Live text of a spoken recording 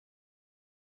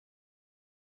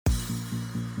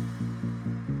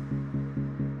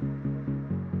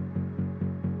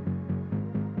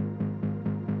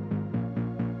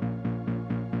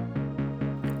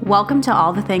Welcome to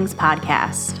All the Things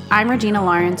Podcast. I'm Regina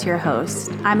Lawrence, your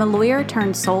host. I'm a lawyer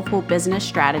turned soulful business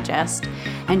strategist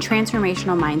and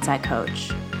transformational mindset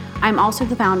coach. I'm also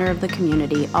the founder of the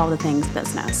community, All the Things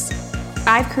Business.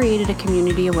 I've created a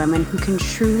community of women who can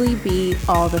truly be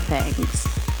all the things: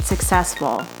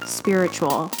 successful,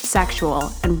 spiritual,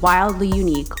 sexual, and wildly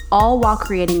unique, all while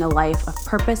creating a life of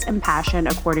purpose and passion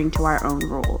according to our own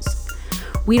rules.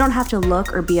 We don't have to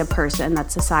look or be a person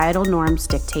that societal norms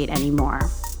dictate anymore.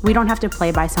 We don't have to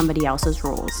play by somebody else's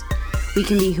rules. We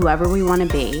can be whoever we want to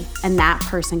be, and that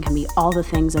person can be all the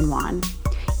things in one.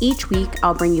 Each week,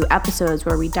 I'll bring you episodes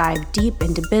where we dive deep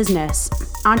into business,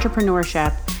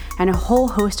 entrepreneurship, and a whole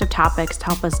host of topics to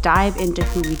help us dive into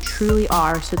who we truly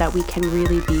are so that we can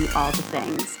really be all the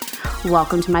things.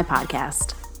 Welcome to my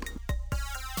podcast.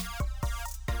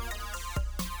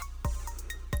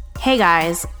 Hey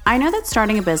guys, I know that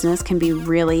starting a business can be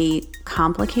really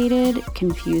complicated,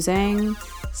 confusing,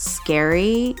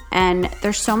 scary, and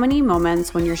there's so many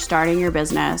moments when you're starting your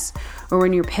business or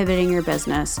when you're pivoting your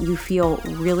business, you feel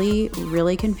really,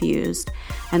 really confused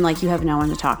and like you have no one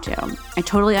to talk to. I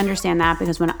totally understand that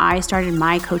because when I started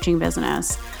my coaching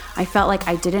business, I felt like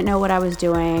I didn't know what I was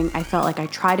doing. I felt like I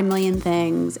tried a million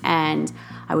things and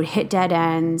I would hit dead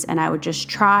ends and I would just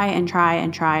try and try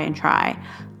and try and try.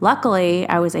 Luckily,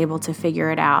 I was able to figure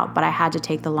it out, but I had to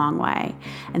take the long way.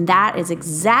 And that is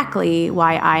exactly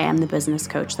why I am the business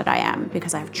coach that I am,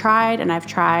 because I've tried and I've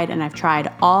tried and I've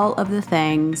tried all of the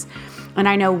things, and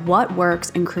I know what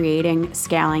works in creating,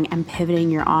 scaling, and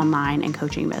pivoting your online and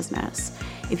coaching business.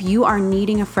 If you are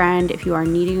needing a friend, if you are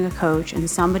needing a coach and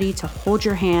somebody to hold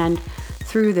your hand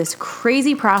through this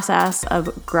crazy process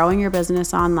of growing your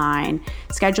business online,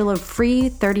 schedule a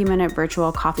free 30-minute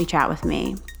virtual coffee chat with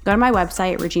me. Go to my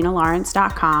website,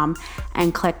 reginalawrence.com,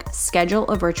 and click schedule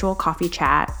a virtual coffee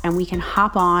chat, and we can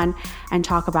hop on and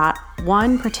talk about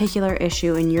one particular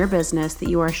issue in your business that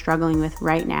you are struggling with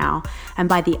right now. And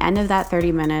by the end of that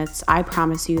 30 minutes, I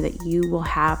promise you that you will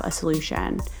have a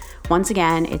solution. Once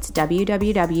again, it's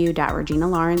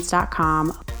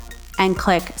www.reginalawrence.com and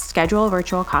click schedule a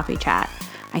virtual coffee chat.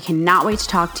 I cannot wait to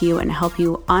talk to you and help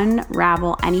you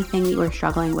unravel anything that you are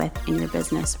struggling with in your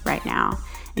business right now.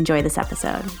 Enjoy this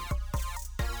episode.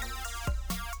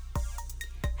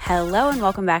 Hello and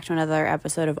welcome back to another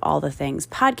episode of All the Things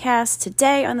Podcast.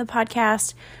 Today on the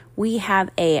podcast, we have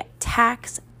a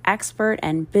tax expert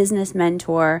and business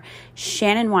mentor,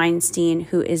 Shannon Weinstein,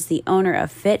 who is the owner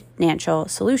of Fit Financial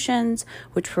Solutions,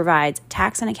 which provides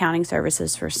tax and accounting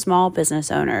services for small business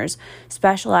owners,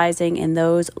 specializing in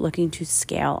those looking to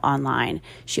scale online.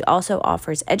 She also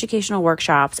offers educational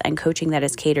workshops and coaching that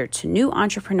is catered to new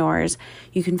entrepreneurs.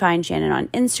 You can find Shannon on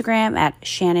Instagram at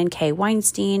Shannon K.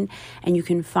 Weinstein, and you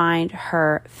can find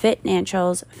her Fit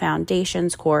Financials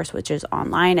Foundations course, which is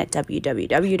online at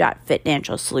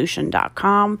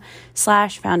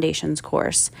www.fitfinancialsolution.com/foundations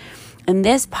course. In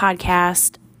this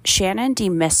podcast, Shannon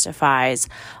demystifies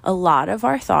a lot of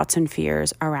our thoughts and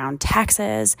fears around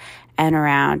taxes and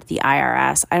around the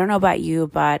IRS. I don't know about you,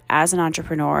 but as an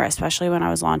entrepreneur, especially when I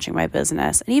was launching my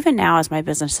business, and even now as my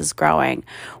business is growing,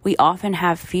 we often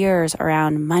have fears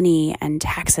around money and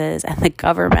taxes and the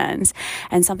government.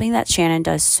 And something that Shannon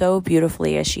does so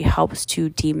beautifully is she helps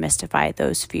to demystify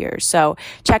those fears. So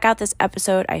check out this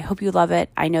episode. I hope you love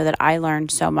it. I know that I learned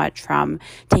so much from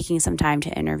taking some time to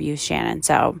interview Shannon.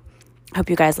 So hope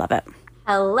you guys love it.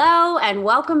 Hello, and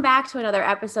welcome back to another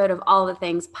episode of All the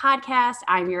Things Podcast.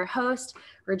 I'm your host,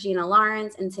 Regina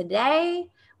Lawrence, and today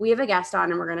we have a guest on,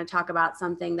 and we're going to talk about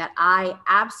something that I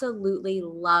absolutely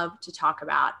love to talk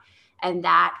about, and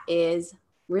that is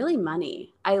really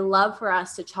money. I love for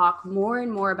us to talk more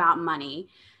and more about money,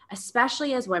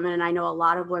 especially as women, and I know a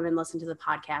lot of women listen to the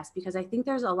podcast because I think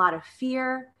there's a lot of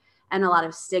fear and a lot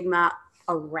of stigma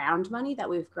around money that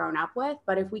we've grown up with,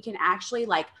 but if we can actually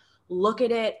look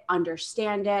at it,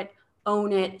 understand it,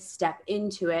 own it, step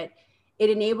into it, it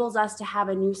enables us to have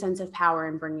a new sense of power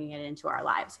in bringing it into our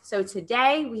lives. So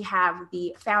today we have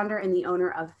the founder and the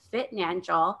owner of Fit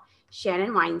Financial,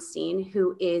 Shannon Weinstein,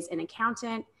 who is an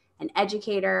accountant, an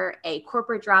educator, a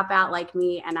corporate dropout like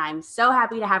me, and I'm so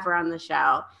happy to have her on the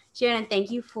show. Shannon,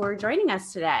 thank you for joining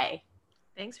us today.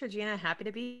 Thanks, Regina. Happy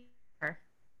to be here.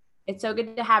 It's so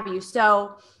good to have you.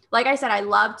 So like I said, I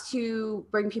love to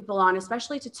bring people on,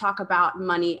 especially to talk about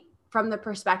money from the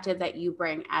perspective that you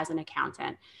bring as an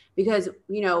accountant, because,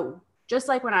 just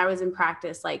like when I was in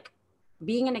practice,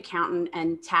 being an accountant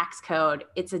and tax code,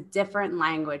 it's a different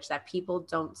language that people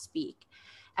don't speak.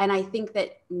 And I think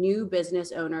that new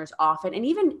business owners often, and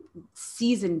even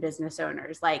seasoned business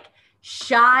owners,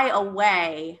 shy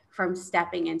away from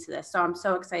stepping into this. So I'm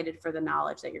so excited for the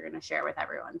knowledge that you're going to share with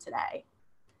everyone today.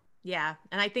 Yeah.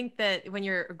 And I think that when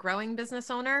you're a growing business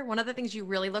owner, one of the things you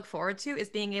really look forward to is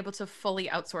being able to fully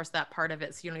outsource that part of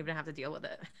it so you don't even have to deal with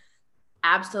it.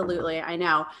 Absolutely, I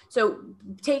know. So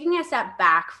taking a step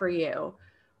back for you,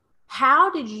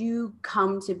 how did you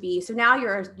come to be? So now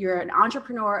you're an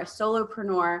entrepreneur, a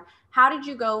solopreneur. How did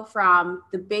you go from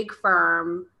the big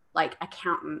firm like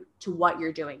accountant to what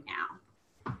you're doing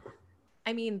now?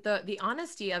 I mean, the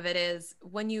honesty of it is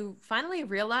when you finally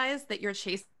realize that you're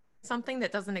chasing something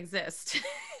that doesn't exist,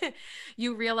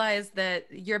 you realize that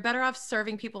you're better off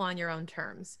serving people on your own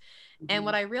terms. And Mm-hmm.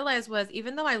 what I realized was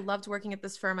even though I loved working at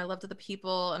this firm, I loved the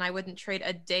people and I wouldn't trade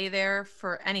a day there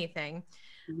for anything,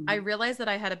 I Mm-hmm. realized that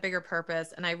I had a bigger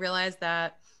purpose and I realized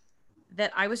that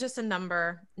I was just a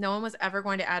number. No one was ever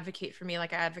going to advocate for me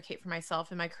like I advocate for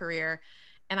myself in my career.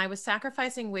 And I was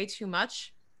sacrificing way too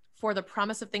much for the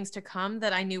promise of things to come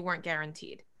that I knew weren't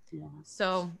guaranteed. Yeah.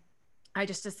 So I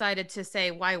just decided to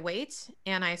say, why wait?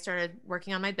 And I started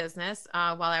working on my business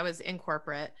while I was in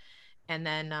corporate and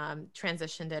then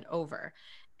transitioned it over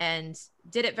and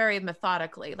did it very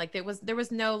methodically. Like there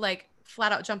was no like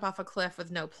flat out jump off a cliff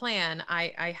with no plan.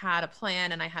 I had a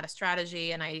plan and I had a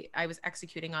strategy and I was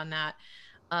executing on that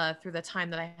through the time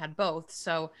that I had both.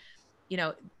 So,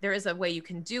 there is a way you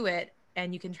can do it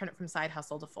and you can turn it from side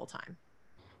hustle to full time.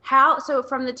 How, so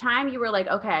from the time you were like,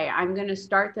 okay, I'm going to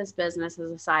start this business as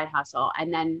a side hustle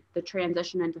and then the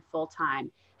transition into full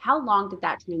time, how long did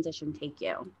that transition take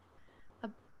you? Uh,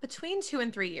 Between 2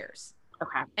 and 3 years.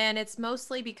 Okay. And it's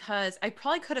mostly because I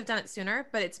probably could have done it sooner,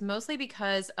 but it's mostly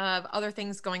because of other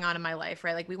things going on in my life,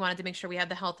 right? Like we wanted to make sure we had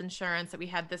the health insurance, that we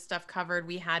had this stuff covered.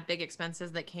 We had big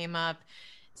expenses that came up.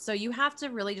 So you have to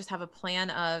really just have a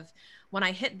plan of when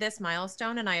I hit this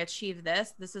milestone and I achieve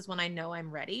this, this is when I know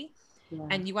I'm ready. Yeah,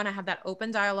 And you want to have that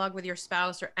open dialogue with your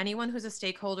spouse or anyone who's a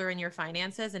stakeholder in your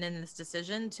finances and in this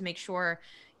decision to make sure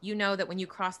you know that when you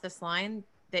cross this line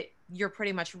that you're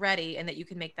pretty much ready and that you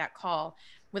can make that call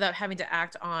without having to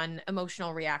act on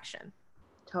emotional reaction.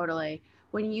 totally.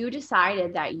 When you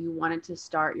decided that you wanted to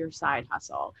start your side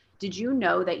hustle, did you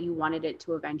know that you wanted it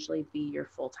to eventually be your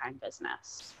full-time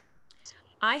business?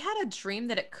 I had a dream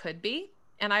that it could be,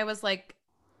 and I was like,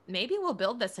 maybe we'll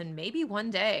build this and maybe one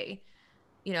day,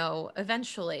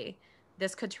 eventually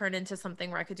this could turn into something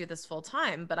where I could do this full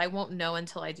time, but I won't know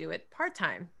until I do it part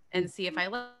time and see if I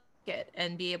like it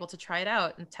and be able to try it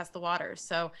out and test the waters.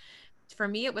 So for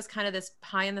me, it was kind of this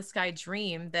pie in the sky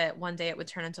dream that one day it would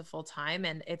turn into full time.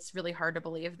 And it's really hard to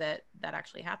believe that that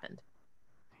actually happened.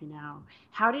 I know.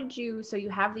 How did you, so you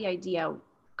have the idea,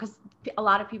 because a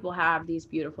lot of people have these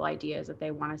beautiful ideas that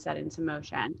they want to set into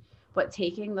motion, but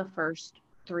taking the first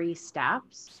three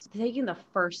steps, taking the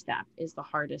first step is the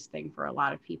hardest thing for a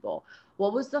lot of people.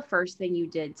 What was the first thing you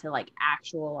did to like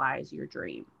actualize your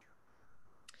dream?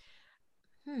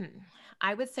 Hmm.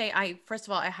 I would say first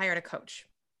of all, I hired a coach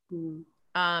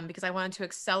Mm, because I wanted to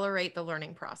accelerate the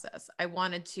learning process. I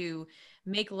wanted to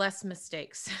make less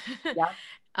mistakes. yep.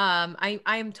 I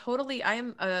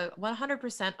am a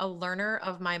 100% a learner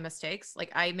of my mistakes.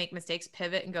 Like I make mistakes,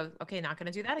 pivot and go, okay, not going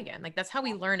to do that again. Like that's how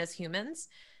we learn as humans.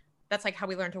 That's like how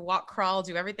we learn to walk, crawl,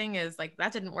 do everything is like,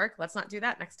 that didn't work. Let's not do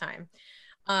that next time.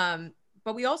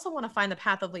 But we also want to find the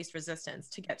path of least resistance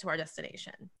to get to our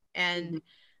destination. And Mhm.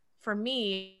 for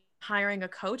me, hiring a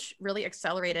coach really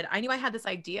accelerated. I knew I had this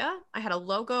idea. I had a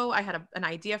logo. I had an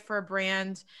idea for a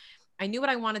brand. I knew what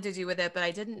I wanted to do with it, but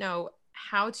I didn't know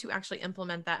how to actually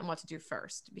implement that and what to do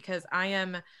first because I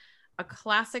am a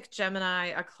classic Gemini,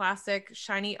 a classic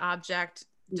shiny object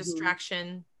Mhm.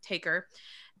 distraction taker.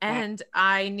 Right. And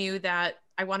I knew that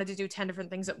I wanted to do 10 different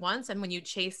things at once. And when you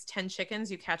chase 10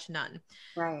 chickens, you catch none.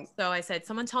 Right. So I said,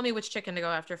 someone tell me which chicken to go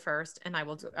after first, and I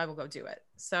will go do it.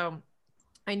 So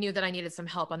I knew that I needed some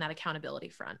help on that accountability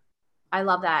front. I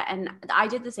love that. And I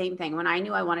did the same thing. When I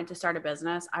knew I wanted to start a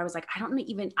business, I was like, I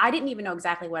didn't even know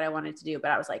exactly what I wanted to do, but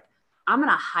I was like, I'm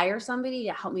going to hire somebody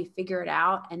to help me figure it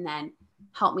out and then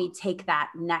help me take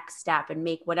that next step and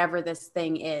make whatever this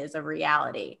thing is a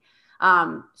reality.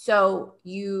 So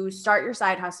you start your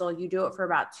side hustle, you do it for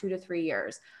about 2 to 3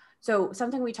 years. So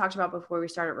something we talked about before we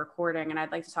started recording, and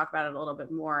I'd like to talk about it a little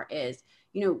bit more is,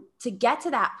 to get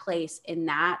to that place in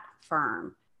that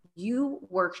firm, you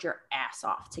worked your ass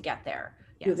off to get there.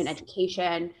 You have an Yes.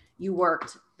 education, you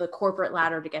worked the corporate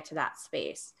ladder to get to that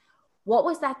space. What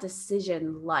was that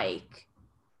decision like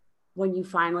when you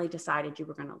finally decided you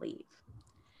were going to leave?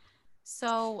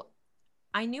 So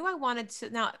I knew I wanted to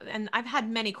now, and I've had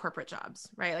many corporate jobs,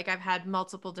 right? Like I've had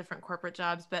multiple different corporate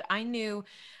jobs, but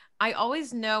I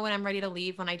always know when I'm ready to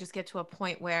leave when I just get to a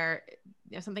point where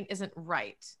something isn't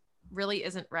right, really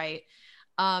isn't right.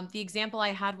 The example I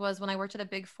had was when I worked at a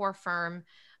big four firm.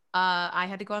 I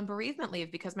had to go on bereavement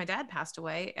leave because my dad passed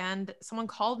away. And someone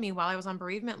called me while I was on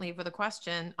bereavement leave with a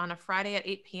question on a Friday at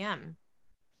 8 p.m.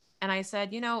 And I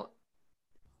said,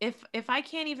 if I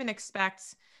can't even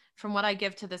expect from what I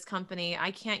give to this company,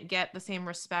 I can't get the same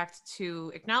respect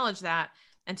to acknowledge that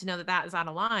and to know that that is out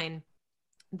of line.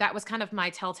 That was kind of my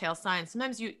telltale sign.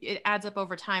 Sometimes it adds up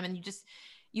over time, and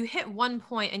you hit one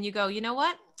point and you go, you know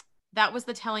what? That was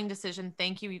the telling decision.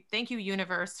 Thank you,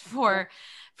 universe, for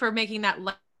making that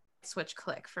light switch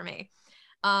click for me.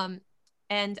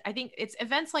 And I think it's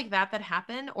events like that that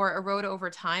happen or erode over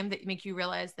time that make you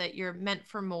realize that you're meant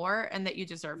for more and that you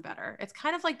deserve better. It's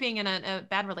kind of like being in a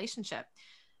bad relationship.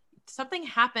 Something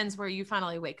happens where you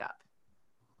finally wake up.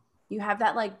 You have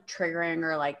that like triggering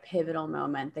or like pivotal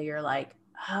moment that you're like,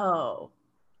 oh,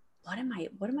 what am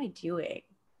I doing?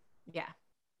 Yeah.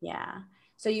 Yeah.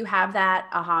 So you have that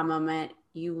aha moment,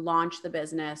 you launch the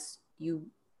business, you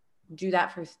do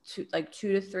that for 2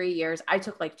 to 3 years. I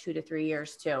took like 2 to 3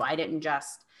 years too. I didn't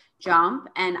just jump.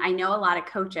 And I know a lot of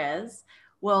coaches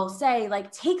will say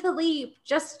like, take the leap,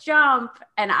 just jump.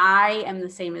 And I am the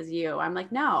same as you. I'm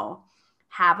like, no,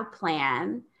 have a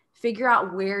plan, figure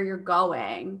out where you're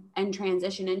going and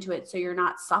transition into it so you're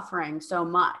not suffering so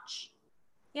much.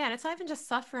 Yeah, and it's not even just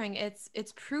suffering, it's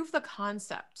prove the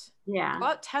concept. Yeah. Go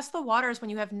out, test the waters when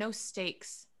you have no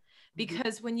stakes. Mhm.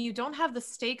 Because when you don't have the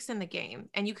stakes in the game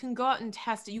and you can go out and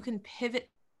test it, you can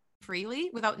pivot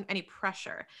freely without any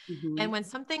pressure. And Mhm. when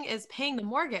something is paying the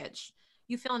mortgage,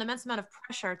 you feel an immense amount of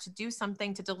pressure to do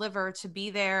something, to deliver, to be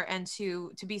there, and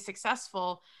to be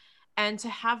successful, and to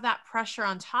have that pressure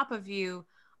on top of you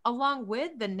along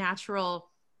with the natural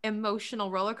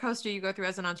emotional roller coaster you go through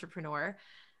as an entrepreneur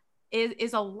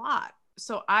is a lot.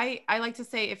 So I like to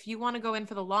say, if you want to go in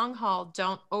for the long haul,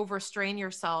 don't overstrain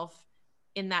yourself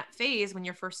in that phase when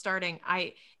you're first starting.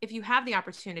 If you have the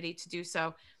opportunity to do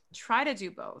so, try to do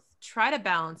both, try to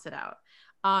balance it out.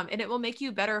 And it will make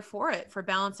you better for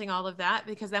balancing all of that,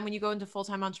 because then when you go into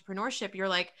full-time entrepreneurship, you're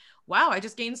like, wow, I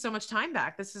just gained so much time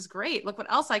back. This is great. Look what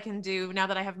else I can do now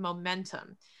that I have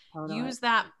momentum. Totally. Use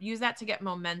that to get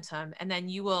momentum, and then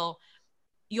you'll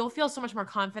feel so much more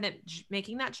confident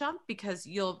making that jump because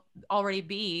you'll already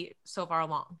be so far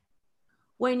along.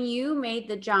 When you made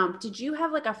the jump, did you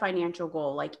have like a financial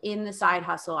goal? Like in the side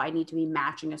hustle, I need to be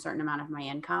matching a certain amount of my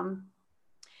income?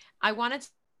 I wanted to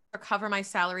recover my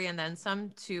salary and then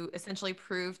some, to essentially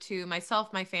prove to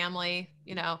myself, my family,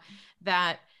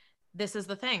 that this is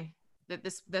the thing, that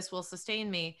this will sustain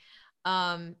me.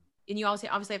 And you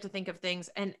obviously have to think of things.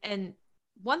 And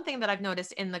one thing that I've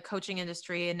noticed in the coaching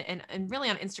industry and really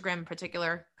on Instagram in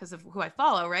particular, because of who I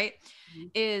follow, right,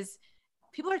 Mhm. is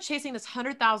people are chasing this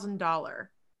 $100,000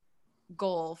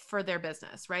 goal for their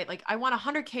business, right? Like, I want a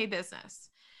 100K business.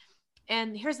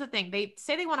 And here's the thing, they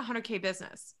say they want a 100K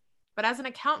business. But as an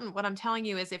accountant, what I'm telling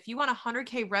you is, if you want a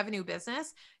 100K revenue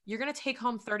business, you're going to take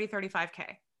home 30,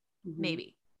 35K, Mhm.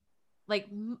 maybe. Like,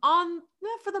 on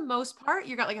for the most part,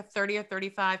 you got like a 30 or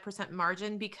 35%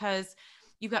 margin, because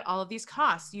you've got all of these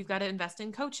costs. You've got to invest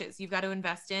in coaches. You've got to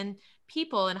invest in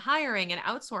people and hiring and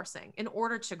outsourcing in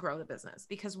order to grow the business.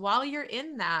 Because while you're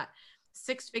in that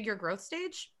 6-figure growth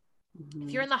stage,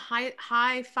 if you're Mhm. in the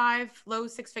high 5, low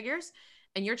 6 figures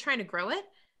and you're trying to grow it,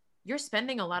 you're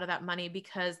spending a lot of that money,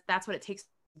 because that's what it takes to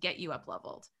get you up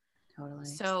leveled. Totally.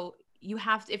 So you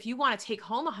have to, if you want to take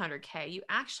home 100K, you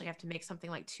actually have to make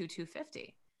something like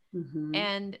 250. Mhm.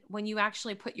 And when you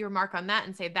actually put your mark on that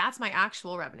and say, that's my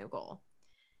actual revenue goal,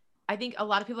 I think a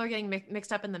lot of people are getting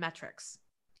mixed up in the metrics,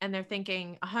 and they're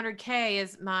thinking 100K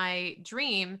is my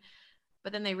dream,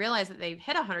 but then they realize that they've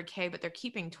hit 100K, but they're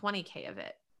keeping 20K of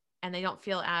it, and they don't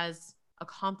feel as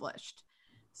accomplished.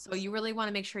 So you really want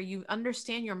to make sure you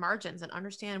understand your margins and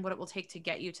understand what it will take to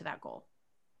get you to that goal.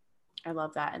 I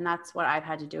love that. And that's what I've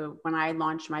had to do. When I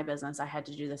launched my business, I had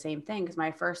to do the same thing, because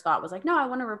my first thought was like, no, I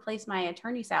want to replace my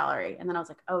attorney salary. And then I was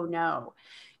like, oh no,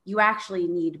 you actually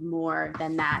need more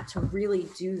than that to really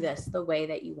do this the way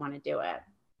that you want to do it.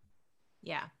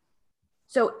 Yeah.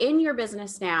 So in your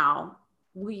business now,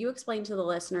 will you explain to the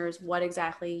listeners what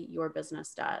exactly your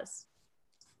business does?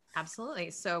 Absolutely.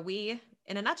 So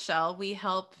in a nutshell, we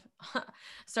help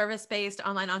service-based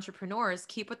online entrepreneurs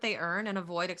keep what they earn and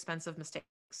avoid expensive mistakes.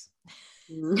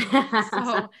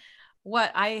 So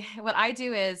what I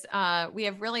do is, we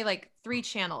have really like 3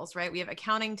 channels, right? We have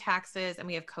accounting, taxes, and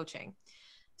we have coaching.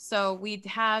 So we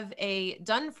have a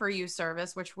done for you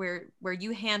service, which where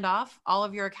you hand off all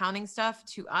of your accounting stuff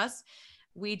to us.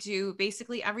 We do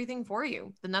basically everything for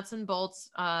you, the nuts and bolts,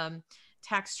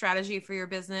 tax strategy for your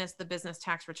business, the business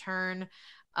tax return,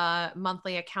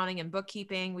 monthly accounting and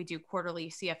bookkeeping. We do quarterly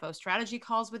CFO strategy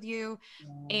calls with you.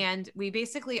 And we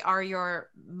basically are your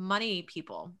money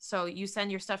people. So you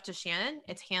send your stuff to Shannon,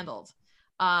 it's handled.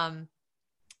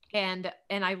 And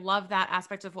I love that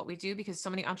aspect of what we do, because so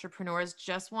many entrepreneurs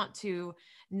just want to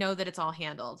know that it's all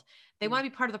handled. They want to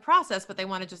be part of the process, but they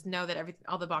want to just know that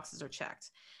all the boxes are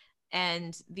checked.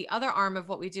 And the other arm of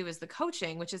what we do is the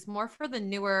coaching, which is more for the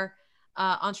newer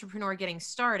entrepreneur getting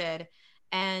started.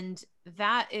 And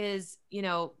that is,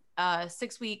 a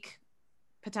 6-week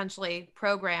potentially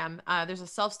program. There's a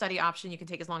self-study option you can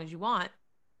take as long as you want,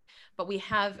 but we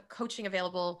have coaching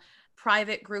available,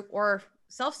 private, group, or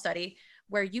self-study,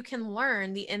 where you can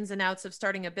learn the ins and outs of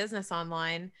starting a business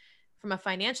online from a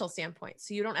financial standpoint.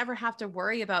 So you don't ever have to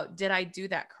worry about, did I do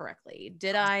that correctly?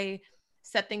 Did I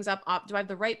set things up? Do I have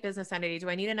the right business entity? Do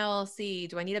I need an LLC?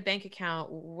 Do I need a bank account?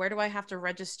 Where do I have to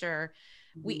register?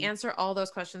 Mm-hmm. We answer all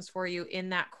those questions for you in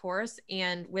that course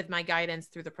and with my guidance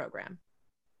through the program.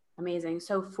 Amazing.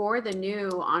 So for the new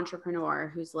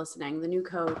entrepreneur who's listening, the new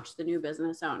coach, the new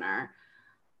business owner,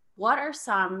 what are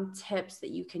some tips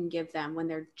that you can give them when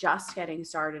they're just getting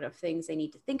started, of things they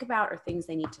need to think about or things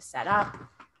they need to set up?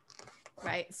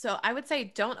 Right. So I would say,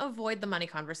 don't avoid the money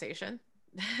conversation.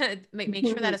 make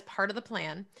sure that is part of the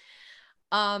plan.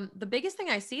 The biggest thing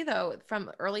I see, though,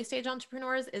 from early stage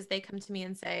entrepreneurs is they come to me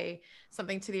and say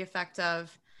something to the effect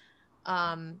of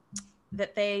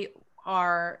that they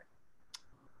are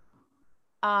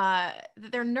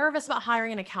they're nervous about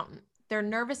hiring an accountant. They're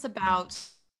nervous about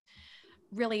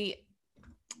really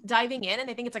diving in, and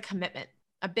they think it's a commitment,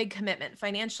 a big commitment,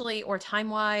 financially or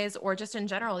time-wise, or just in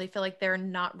general. They feel like they're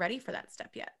not ready for that step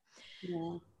yet.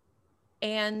 Yeah.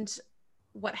 And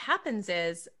what happens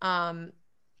is,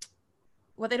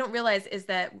 what they don't realize is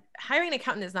that hiring an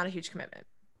accountant is not a huge commitment.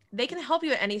 They can help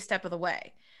you at any step of the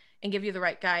way and give you the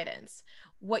right guidance.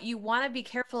 What you want to be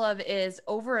careful of is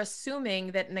over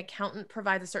assuming that an accountant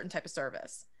provides a certain type of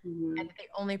service, mm-hmm. and they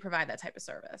only provide that type of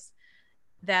service.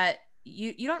 That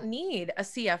you don't need a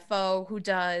CFO who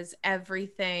does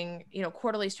everything,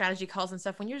 quarterly strategy calls and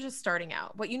stuff when you're just starting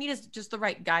out. What you need is just the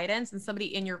right guidance and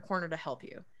somebody in your corner to help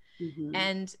you. Mm-hmm.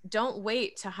 And don't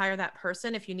wait to hire that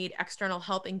person if you need external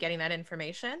help in getting that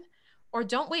information, or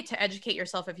don't wait to educate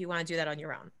yourself if you want to do that on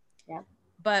your own. Yep.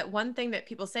 But one thing that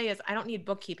people say is, I don't need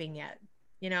bookkeeping yet.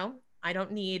 I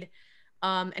don't need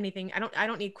anything. I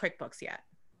don't need QuickBooks yet.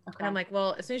 Okay. And I'm like,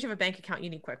 well, as soon as you have a bank account, you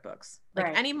need QuickBooks. Like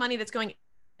right. Any money that's going in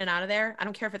and out of there, I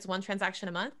don't care if it's one transaction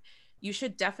a month, you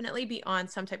should definitely be on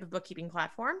some type of bookkeeping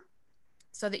platform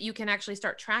so that you can actually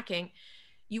start tracking.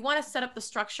 You want to set up the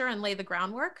structure and lay the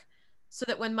groundwork so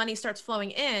that when money starts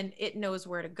flowing in, it knows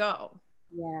where to go.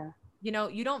 Yeah.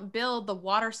 You don't build the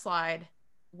water slide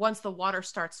once the water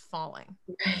starts falling.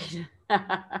 Right.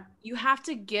 You have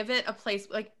to give it a place.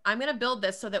 Like, I'm going to build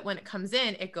this so that when it comes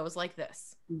in, it goes like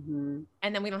this. Mm-hmm.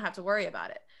 And then we don't have to worry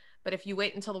about it. But if you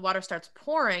wait until the water starts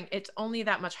pouring, it's only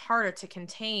that much harder to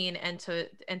contain and to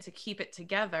keep it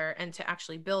together and to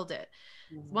actually build it.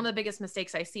 Mm-hmm. One of the biggest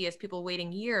mistakes I see is people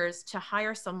waiting years to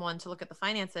hire someone to look at the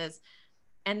finances.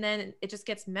 And then it just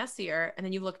gets messier. And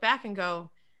then you look back and go,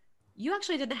 you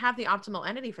actually didn't have the optimal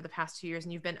entity for the past 2 years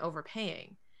and you've been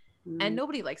overpaying. Mm-hmm. And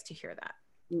nobody likes to hear that.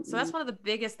 Mm-mm. So that's one of the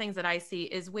biggest things that I see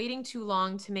is waiting too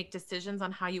long to make decisions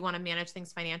on how you want to manage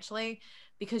things financially,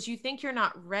 because you think you're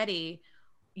not ready,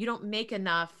 you don't make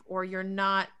enough, or you're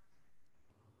not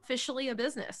officially a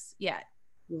business yet.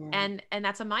 Yeah. And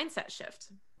that's a mindset shift.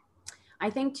 I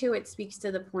think too, it speaks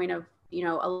to the point of,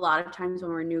 a lot of times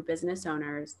when we're new business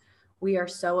owners, we are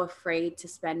so afraid to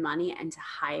spend money and to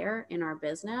hire in our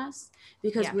business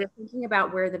because we're thinking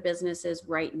about where the business is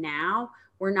right now.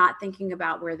 We're not thinking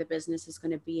about where the business is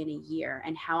going to be in a year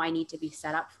and how I need to be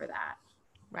set up for that.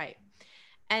 Right.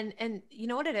 And you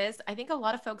know what it is? I think a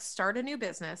lot of folks start a new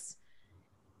business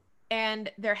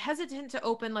and they're hesitant to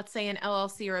open, let's say, an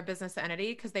LLC or a business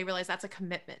entity because they realize that's a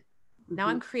commitment. Mm-hmm. Now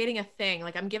I'm creating a thing,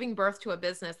 like I'm giving birth to a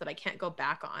business that I can't go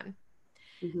back on.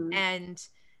 Mm-hmm. And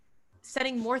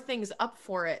setting more things up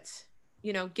for it,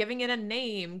 giving it a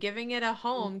name, giving it a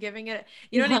home, giving it,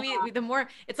 what I mean? The more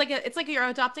it's like you're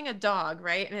adopting a dog,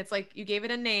 right? And it's like, you gave it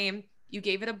a name, you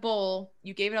gave it a bowl,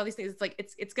 you gave it all these things. It's like,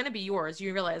 it's going to be yours.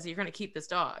 You realize you're going to keep this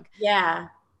dog. Yeah.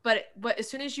 But as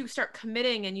soon as you start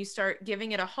committing and you start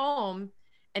giving it a home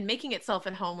and making itself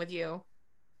at home with you,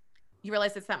 you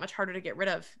realize it's that much harder to get rid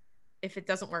of if it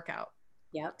doesn't work out.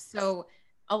 Yep. So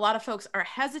a lot of folks are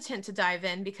hesitant to dive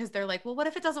in because they're like, well, what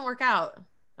if it doesn't work out?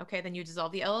 Okay, then you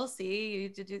dissolve the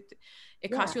LLC.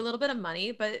 It costs you a little bit of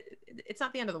money, but it's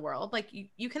not the end of the world. Like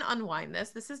you can unwind this.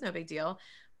 This is no big deal.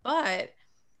 But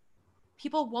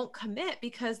people won't commit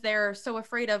because they're so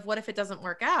afraid of what if it doesn't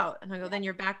work out? And I go, then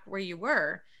you're back where you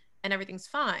were and everything's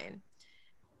fine.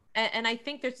 And I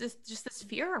think there's just this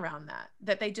fear around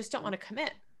that they just don't want to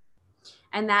commit.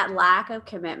 And that lack of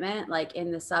commitment, like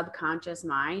in the subconscious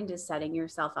mind, is setting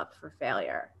yourself up for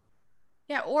failure.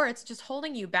 Yeah, or it's just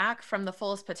holding you back from the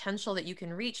fullest potential that you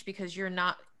can reach because you're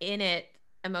not in it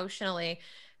emotionally.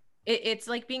 It's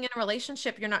like being in a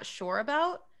relationship you're not sure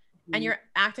about, and you're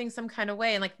acting some kind of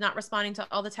way and like not responding to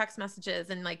all the text messages,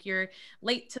 and like you're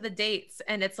late to the dates,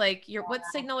 and it's like what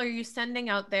signal are you sending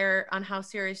out there on how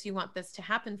serious you want this to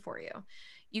happen for you?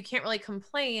 You can't really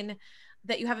complain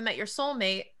that you haven't met your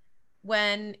soulmate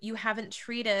when you haven't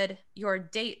treated your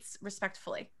dates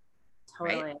respectfully.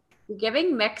 Totally. Right? You're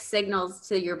giving mixed signals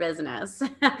to your business.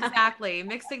 Exactly.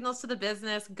 Mixed signals to the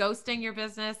business, ghosting your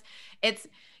business.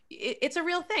 It's a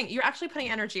real thing. You're actually putting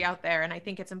energy out there. And I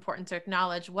think it's important to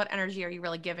acknowledge what energy are you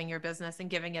really giving your business and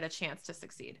giving it a chance to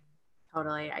succeed.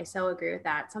 Totally. I so agree with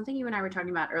that. Something you and I were talking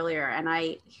about earlier, and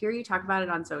I hear you talk about it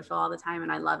on social all the time,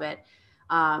 and I love it.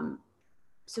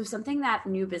 So something that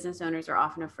new business owners are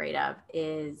often afraid of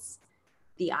is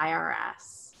the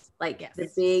IRS, like Yes. the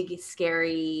big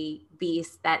scary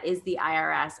beast that is the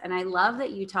IRS. And I love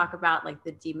that you talk about like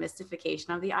the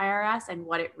demystification of the IRS and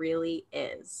what it really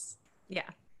is. Yeah.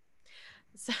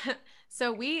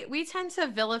 So we tend to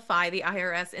vilify the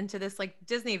IRS into this like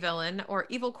Disney villain or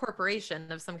evil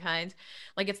corporation of some kind.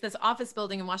 Like it's this office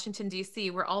building in Washington, D.C.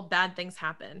 where all bad things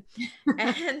happen.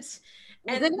 And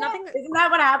Isn't nothing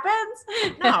that what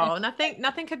happens? No,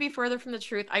 nothing could be further from the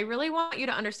truth. I really want you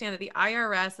to understand that the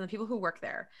IRS and the people who work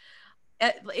there,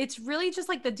 it's really just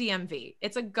like the DMV.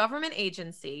 It's a government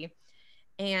agency.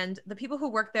 And the people who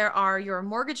work there are your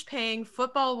mortgage paying,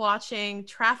 football watching,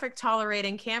 traffic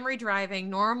tolerating, Camry driving,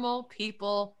 normal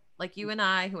people like you and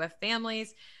I who have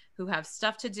families, who have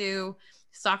stuff to do,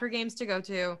 soccer games to go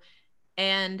to.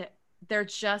 And they're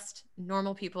just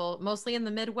normal people, mostly in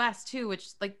the Midwest too, which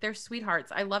like they're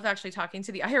sweethearts. I love actually talking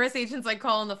to the IRS agents I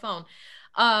call on the phone.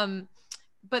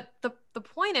 But the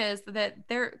point is that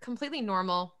they're completely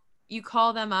normal. You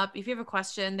call them up. If you have a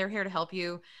question, they're here to help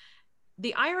you.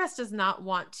 The IRS does not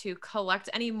want to collect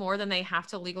any more than they have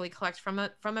to legally collect from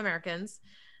Americans.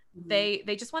 Mm-hmm.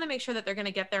 They just want to make sure that they're going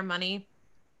to get their money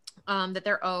that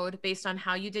they're owed based on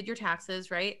how you did your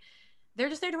taxes, right? They're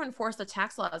just there to enforce the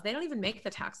tax laws. They don't even make the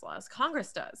tax laws.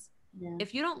 Congress does. Yeah.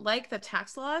 If you don't like the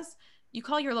tax laws, you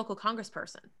call your local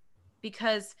congressperson,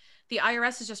 because the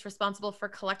IRS is just responsible for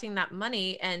collecting that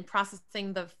money and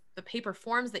processing the paper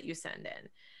forms that you send in.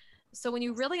 So when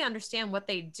you really understand what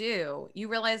they do, you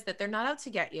realize that they're not out to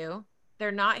get you.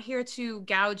 They're not here to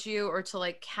gouge you or to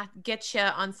like get you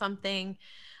on something.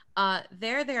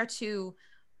 They're there to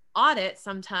audit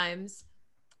sometimes,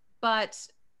 but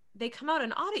they come out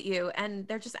and audit you, and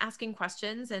they're just asking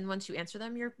questions. And once you answer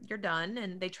them, you're done.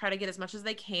 And they try to get as much as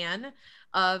they can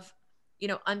of,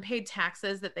 unpaid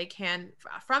taxes that they can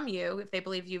from you. If they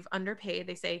believe you've underpaid,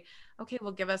 they say, okay,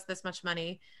 well, give us this much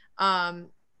money. And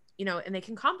they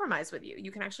can compromise with you.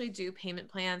 You can actually do payment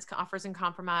plans, offers and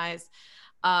compromise,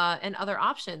 and other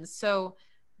options. So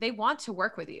they want to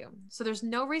work with you. So there's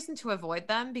no reason to avoid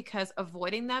them, because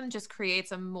avoiding them just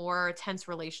creates a more tense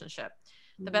relationship.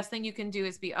 The best thing you can do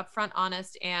is be upfront,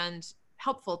 honest, and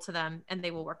helpful to them, and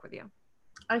they will work with you.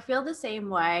 I feel the same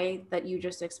way that you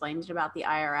just explained about the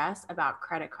IRS, about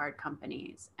credit card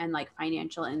companies and like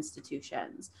financial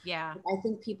institutions. Yeah. I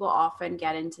think people often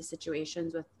get into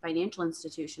situations with financial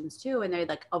institutions too, and they're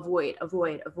like, avoid.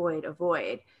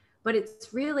 But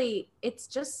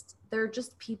they're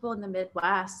just people in the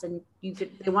Midwest, and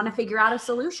they want to figure out a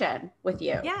solution with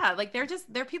you. Yeah. Like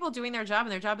they're people doing their job,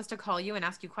 and their job is to call you and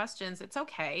ask you questions. It's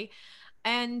okay.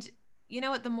 And you know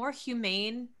what, the more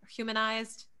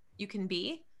humanized you can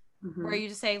be, where you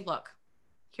just say, look,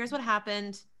 here's what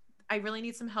happened. I really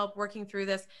need some help working through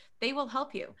this. They will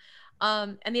help you.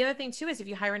 And the other thing too, is if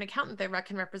you hire an accountant that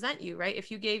can represent you, right? If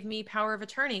you gave me power of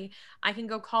attorney, I can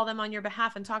go call them on your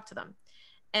behalf and talk to them.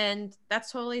 And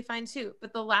that's totally fine too.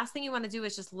 But the last thing you want to do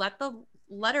is just let the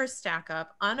letters stack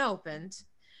up unopened,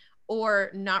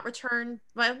 or not return.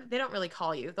 Well, they don't really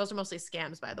call you. Those are mostly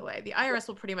scams, by the way. The IRS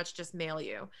will pretty much just mail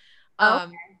you.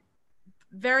 Okay.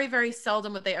 Very, very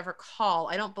seldom would they ever call,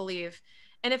 I don't believe.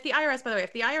 And if the IRS, by the way,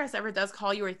 if the IRS ever does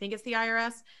call you, or you think it's the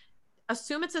IRS,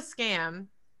 assume it's a scam,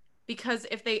 because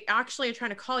if they actually are trying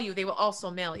to call you, they will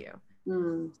also mail you.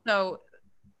 So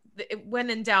when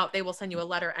in doubt, they will send you a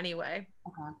letter anyway.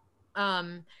 Okay.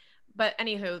 But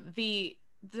anywho,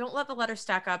 don't let the letters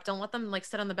stack up. Don't let them like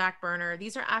sit on the back burner.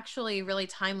 These are actually really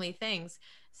timely things.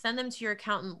 Send them to your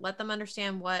accountant. Let them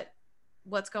understand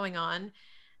what's going on.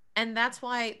 And that's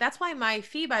why my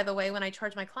fee, by the way, when I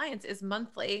charge my clients is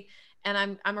monthly,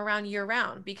 and I'm around year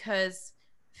round, because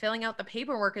filling out the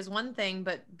paperwork is one thing,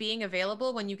 but being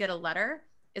available when you get a letter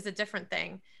is a different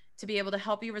thing, to be able to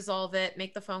help you resolve it,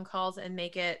 make the phone calls, and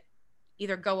make it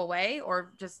either go away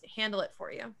or just handle it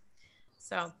for you.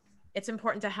 So it's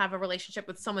important to have a relationship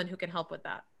with someone who can help with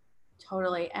that.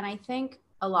 Totally. And I think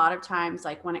a lot of times,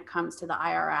 like when it comes to the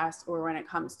IRS or when it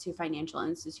comes to financial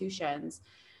institutions,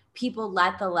 people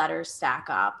let the letters stack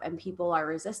up and people are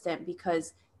resistant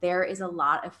because there is a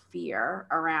lot of fear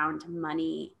around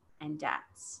money and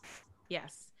debts.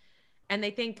 Yes. And they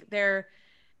think they're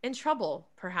in trouble,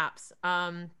 perhaps.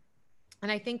 And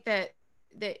I think that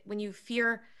when you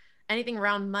fear anything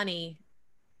around money,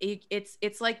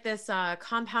 it's like this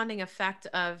compounding effect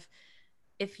of,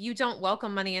 if you don't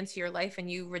welcome money into your life and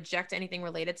you reject anything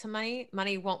related to money,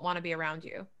 money won't want to be around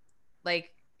you.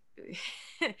 Like,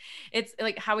 it's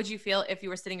like, how would you feel if you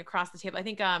were sitting across the table? I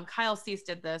think Kyle Cease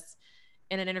did this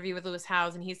in an interview with Lewis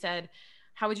Howes, and he said,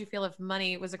 how would you feel if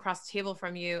money was across the table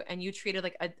from you and you treated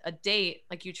like a date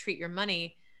like you treat your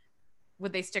money?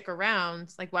 Would they stick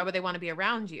around? Like, why would they want to be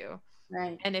around you?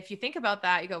 Right. And if you think about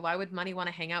that, you go, why would money want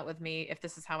to hang out with me if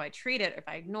this is how I treat it, if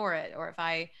I ignore it, or if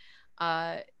I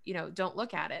don't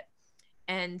look at it?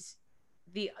 And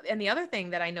the other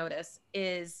thing that I notice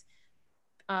is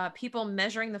people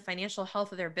measuring the financial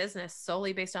health of their business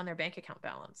solely based on their bank account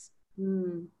balance.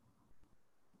 Mm,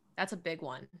 That's a big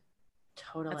one. That's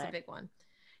a totally. big one.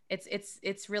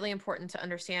 It's really important to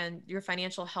understand your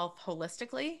financial health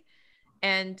holistically,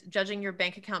 and judging your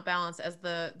bank account balance as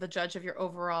the judge of your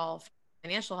overall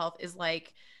financial health is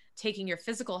like taking your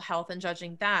physical health and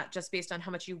judging that just based on how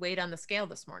much you weighed on the scale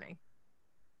this morning.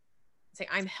 Say,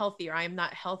 I'm healthy or I'm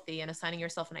not healthy, and assigning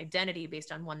yourself an identity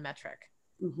based on one metric.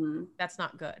 Mm-hmm. That's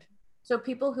not good. So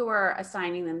people who are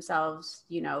assigning themselves,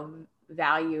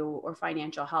 value or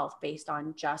financial health based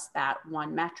on just that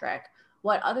one metric,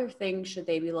 what other things should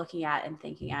they be looking at and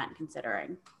thinking at and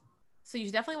considering? So you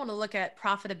definitely want to look at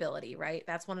profitability, right?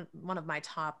 That's one of my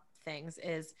top things,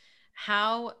 is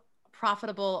how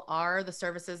profitable are the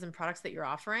services and products that you're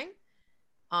offering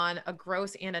on a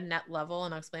gross and a net level.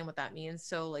 And I'll explain what that means.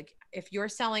 So like, if you're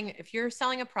selling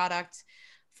a product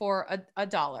for a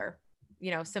dollar,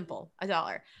 simple, a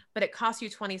dollar, but it costs you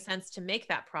 20 cents to make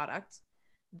that product,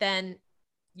 then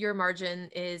your margin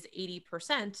is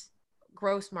 80%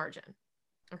 gross margin.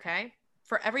 Okay.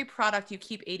 For every product, you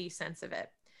keep 80 cents of it.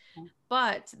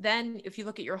 But then if you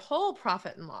look at your whole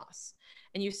profit and loss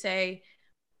and you say,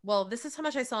 well, this is how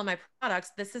much I sell my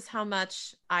products, this is how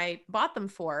much I bought them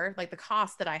for, like the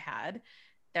cost that I had,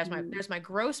 there's my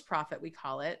gross profit, we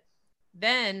call it.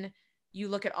 Then you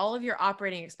look at all of your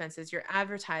operating expenses, your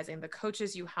advertising, the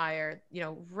coaches you hire,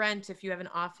 rent if you have an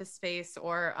office space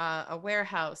or a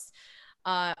warehouse,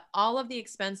 all of the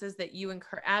expenses that you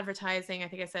incur, advertising. I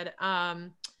think I said,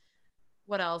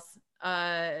 what else?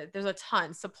 There's a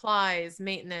ton, supplies,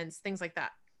 maintenance, things like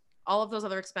that. All of those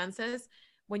other expenses.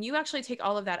 When you actually take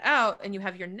all of that out and you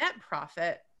have your net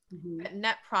profit, Mm-hmm. that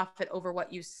net profit over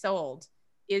what you sold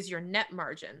is your net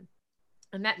margin.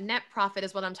 And that net profit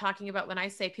is what I'm talking about when I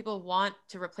say people want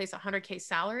to replace a 100K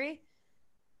salary.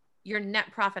 Your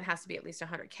net profit has to be at least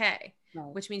 100K,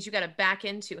 Right. which means you got to back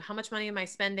into, how much money am I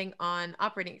spending on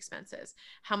operating expenses?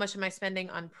 How much am I spending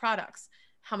on products?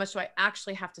 How much do I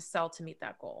actually have to sell to meet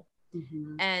that goal?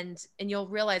 Mm-hmm. And you'll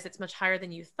realize it's much higher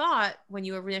than you thought when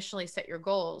you initially set your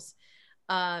goals.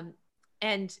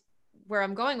 And where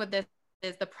I'm going with this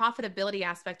is the profitability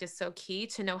aspect is so key,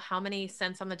 to know how many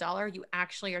cents on the dollar you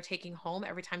actually are taking home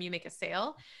every time you make a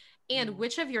sale, and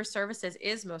which of your services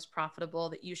is most profitable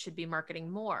that you should be marketing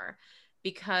more.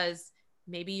 Because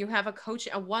maybe you have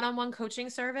a one-on-one coaching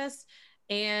service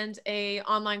and a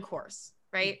online course,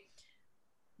 right?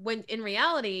 When in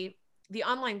reality, the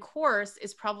online course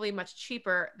is probably much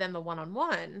cheaper than the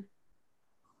one-on-one.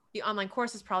 The online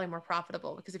course is probably more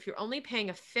profitable, because if you're only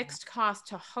paying a fixed cost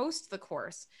to host the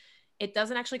course, it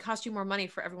doesn't actually cost you more money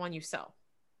for everyone you sell.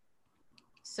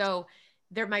 So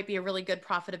there might be a really good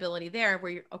profitability there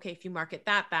where you're, okay, if you market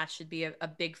that, that should be a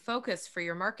big focus for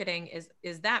your marketing,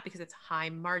 is that, because it's high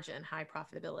margin, high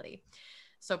profitability.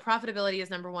 So profitability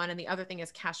is number one. And the other thing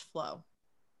is cash flow.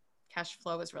 Cash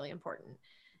flow is really important.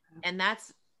 And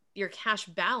that's your cash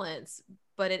balance,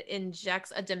 but it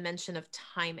injects a dimension of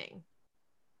timing.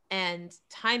 And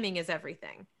timing is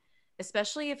everything,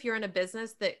 especially if you're in a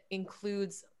business that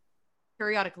includes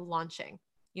periodic launching,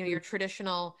 your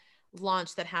traditional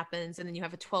launch that happens, and then you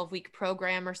have a 12-week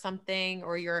program or something,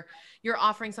 or you're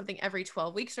offering something every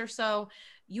 12 weeks or so.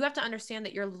 You have to understand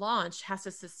that your launch has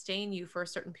to sustain you for a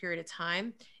certain period of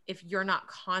time if you're not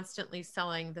constantly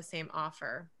selling the same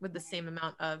offer with the same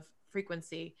amount of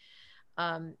frequency.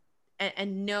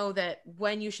 And know that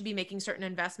when you should be making certain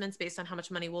investments based on how much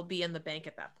money will be in the bank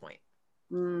at that point.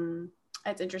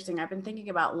 That's interesting. I've been thinking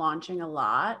about launching a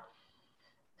lot.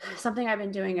 Something I've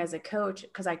been doing as a coach,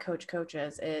 because I coach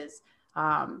coaches, is,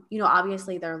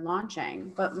 obviously they're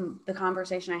launching, but the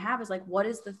conversation I have is like, what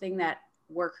is the thing that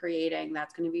we're creating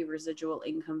that's going to be residual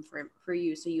income for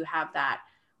you? So you have that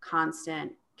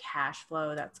constant cash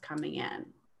flow that's coming in.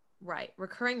 Right.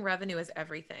 Recurring revenue is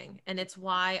everything. And it's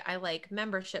why I like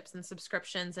memberships and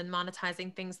subscriptions and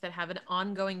monetizing things that have an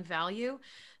ongoing value,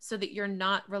 so that you're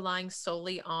not relying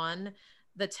solely on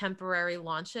the temporary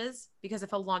launches. Because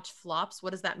if a launch flops,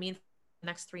 what does that mean for the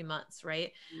next 3 months,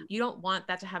 right? You don't want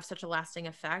that to have such a lasting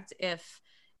effect if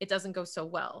it doesn't go so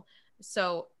well.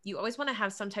 So you always want to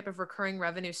have some type of recurring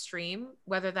revenue stream,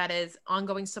 whether that is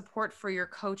ongoing support for your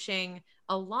coaching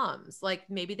alums. Like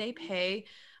maybe they pay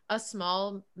a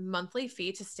small monthly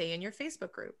fee to stay in your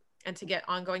Facebook group and to get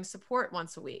ongoing support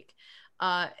once a week.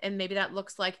 And maybe that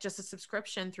looks like just a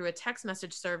subscription through a text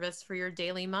message service for your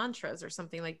daily mantras or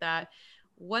something like that.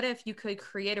 What if you could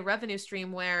create a revenue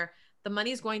stream where the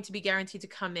money is going to be guaranteed to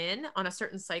come in on a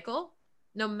certain cycle,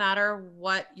 no matter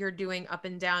what you're doing up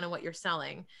and down and what you're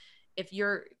selling, if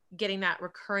you're getting that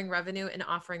recurring revenue and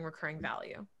offering recurring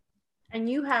value? And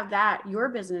you have that, your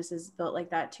business is built like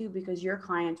that too, because your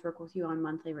clients work with you on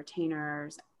monthly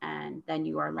retainers and then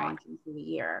you are launching through the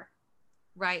year.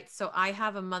 Right. So I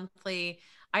have a monthly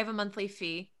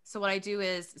fee. So what I do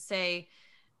is say,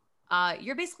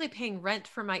 you're basically paying rent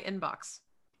for my inbox.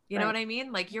 You know what I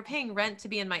mean? Like you're paying rent to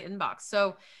be in my inbox.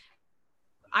 So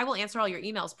I will answer all your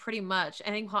emails pretty much.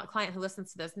 Any client who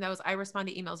listens to this knows I respond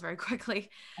to emails very quickly.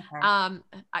 Okay.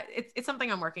 It's something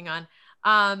I'm working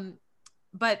on.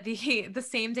 But the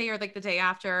same day or like the day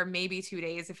after, maybe 2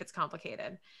 days if it's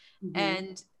complicated. Mm-hmm.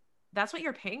 And that's what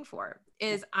you're paying for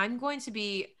is I'm going to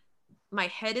be, my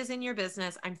head is in your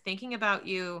business. I'm thinking about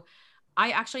you.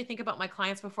 I actually think about my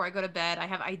clients before I go to bed. I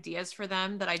have ideas for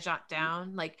them that I jot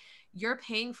down. Like you're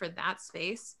paying for that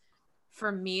space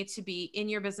for me to be in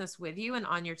your business with you and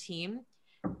on your team.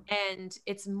 And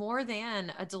it's more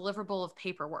than a deliverable of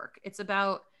paperwork. It's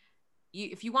about you.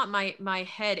 If you want my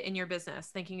head in your business,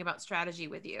 thinking about strategy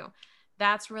with you,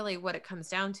 that's really what it comes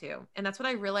down to. And that's what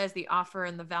I realized the offer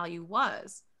and the value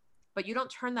was. But you don't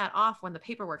turn that off when the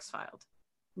paperwork's filed.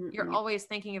 You're always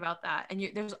thinking about that. And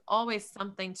there's always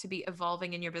something to be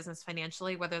evolving in your business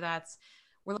financially, whether that's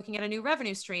we're looking at a new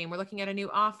revenue stream, we're looking at a new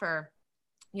offer.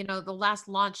 The last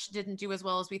launch didn't do as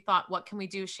well as we thought. What can we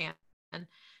do, Shannon?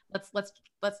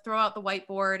 Let's throw out the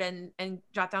whiteboard and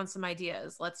jot down some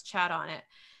ideas. Let's chat on it.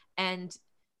 And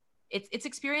it's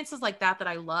experiences like that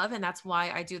I love. And that's why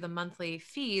I do the monthly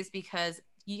fees, because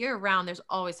year round, there's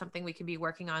always something we can be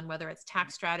working on, whether it's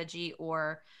tax strategy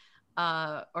or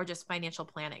just financial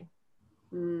planning.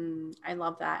 I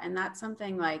love that. And that's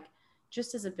something like,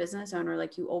 just as a business owner,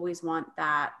 like you always want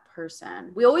that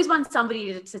person. We always want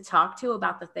somebody to talk to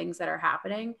about the things that are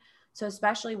happening. So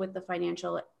especially with the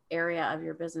financial area of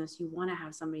your business, you want to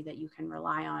have somebody that you can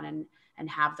rely on and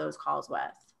have those calls with.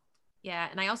 Yeah.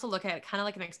 And I also look at it kind of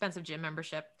like an expensive gym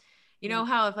membership. You know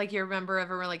how if like you're a member of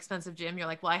a really expensive gym, you're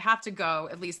like, well, I have to go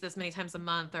at least this many times a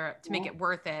month or to make it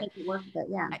worth it. Make it worth it.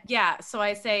 Yeah. Yeah. So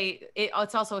I say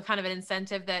it's also kind of an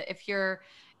incentive that if your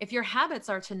habits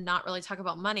are to not really talk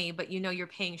about money, but you're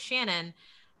paying Shannon,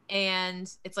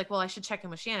 and it's like, well, I should check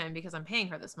in with Shannon because I'm paying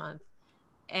her this month.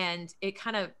 And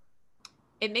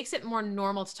it makes it more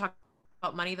normal to talk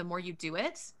about money the more you do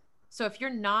it. So if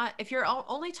you're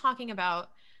only talking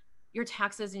about your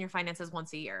taxes and your finances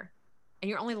once a year, and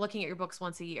you're only looking at your books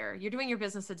once a year, you're doing your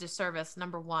business a disservice,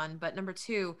 number one. But number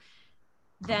two,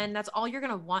 then that's all you're going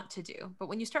to want to do. But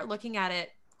when you start looking at it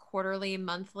quarterly,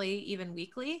 monthly, even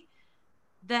weekly,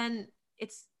 then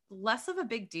it's less of a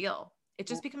big deal. It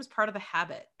just becomes part of the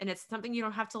habit. And it's something you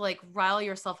don't have to like rile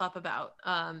yourself up about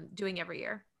doing every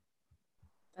year.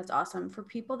 That's awesome. For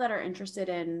people that are interested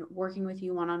in working with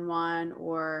you one-on-one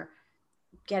or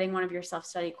getting one of your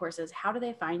self-study courses, how do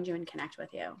they find you and connect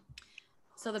with you?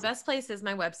 So the best place is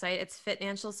my website. It's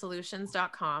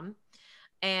fitnancialsolutions.com.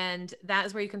 And that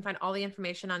is where you can find all the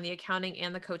information on the accounting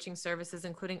and the coaching services,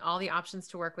 including all the options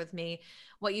to work with me.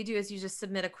 What you do is you just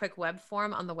submit a quick web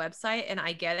form on the website and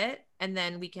I get it. And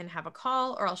then we can have a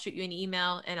call, or I'll shoot you an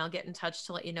email and I'll get in touch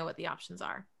to let you know what the options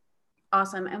are.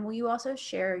 Awesome. And will you also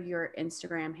share your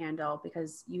Instagram handle,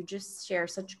 because you just share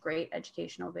such great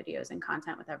educational videos and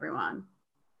content with everyone?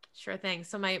 Sure thing.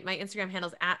 So my Instagram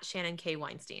handle is @Shannon K.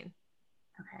 Weinstein.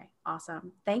 Okay,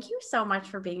 awesome. Thank you so much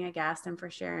for being a guest and for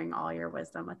sharing all your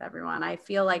wisdom with everyone. I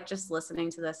feel like just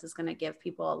listening to this is going to give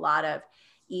people a lot of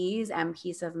ease and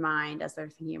peace of mind as they're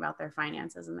thinking about their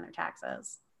finances and their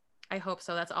taxes. I hope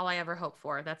so. That's all I ever hope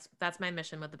for. That's my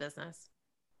mission with the business.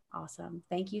 Awesome.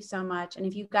 Thank you so much. And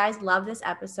if you guys love this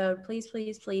episode, please,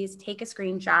 please, please take a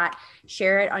screenshot,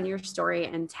 share it on your story,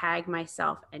 and tag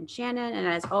myself and Shannon. And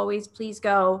as always, please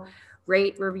go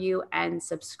rate, review, and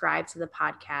subscribe to the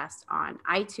podcast on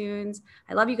iTunes.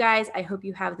 I love you guys. I hope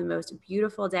you have the most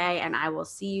beautiful day, and I will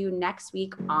see you next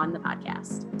week on the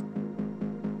podcast.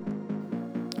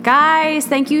 Guys,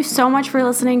 thank you so much for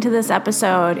listening to this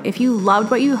episode. If you loved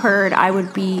what you heard, I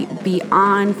would be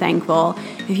beyond thankful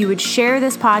if you would share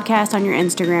this podcast on your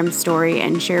Instagram story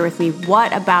and share with me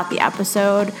what about the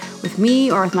episode with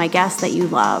me or with my guests that you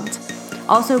loved.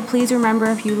 Also, please remember,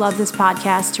 if you love this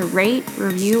podcast, to rate,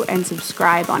 review, and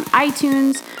subscribe on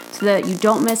iTunes so that you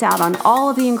don't miss out on all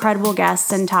of the incredible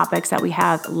guests and topics that we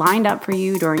have lined up for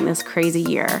you during this crazy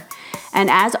year. And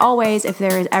as always, if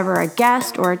there is ever a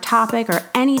guest or a topic or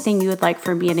anything you would like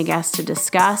for me and a guest to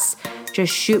discuss,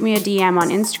 just shoot me a DM on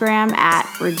Instagram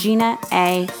at Regina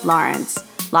A. Lawrence.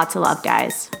 Lots of love,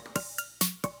 guys.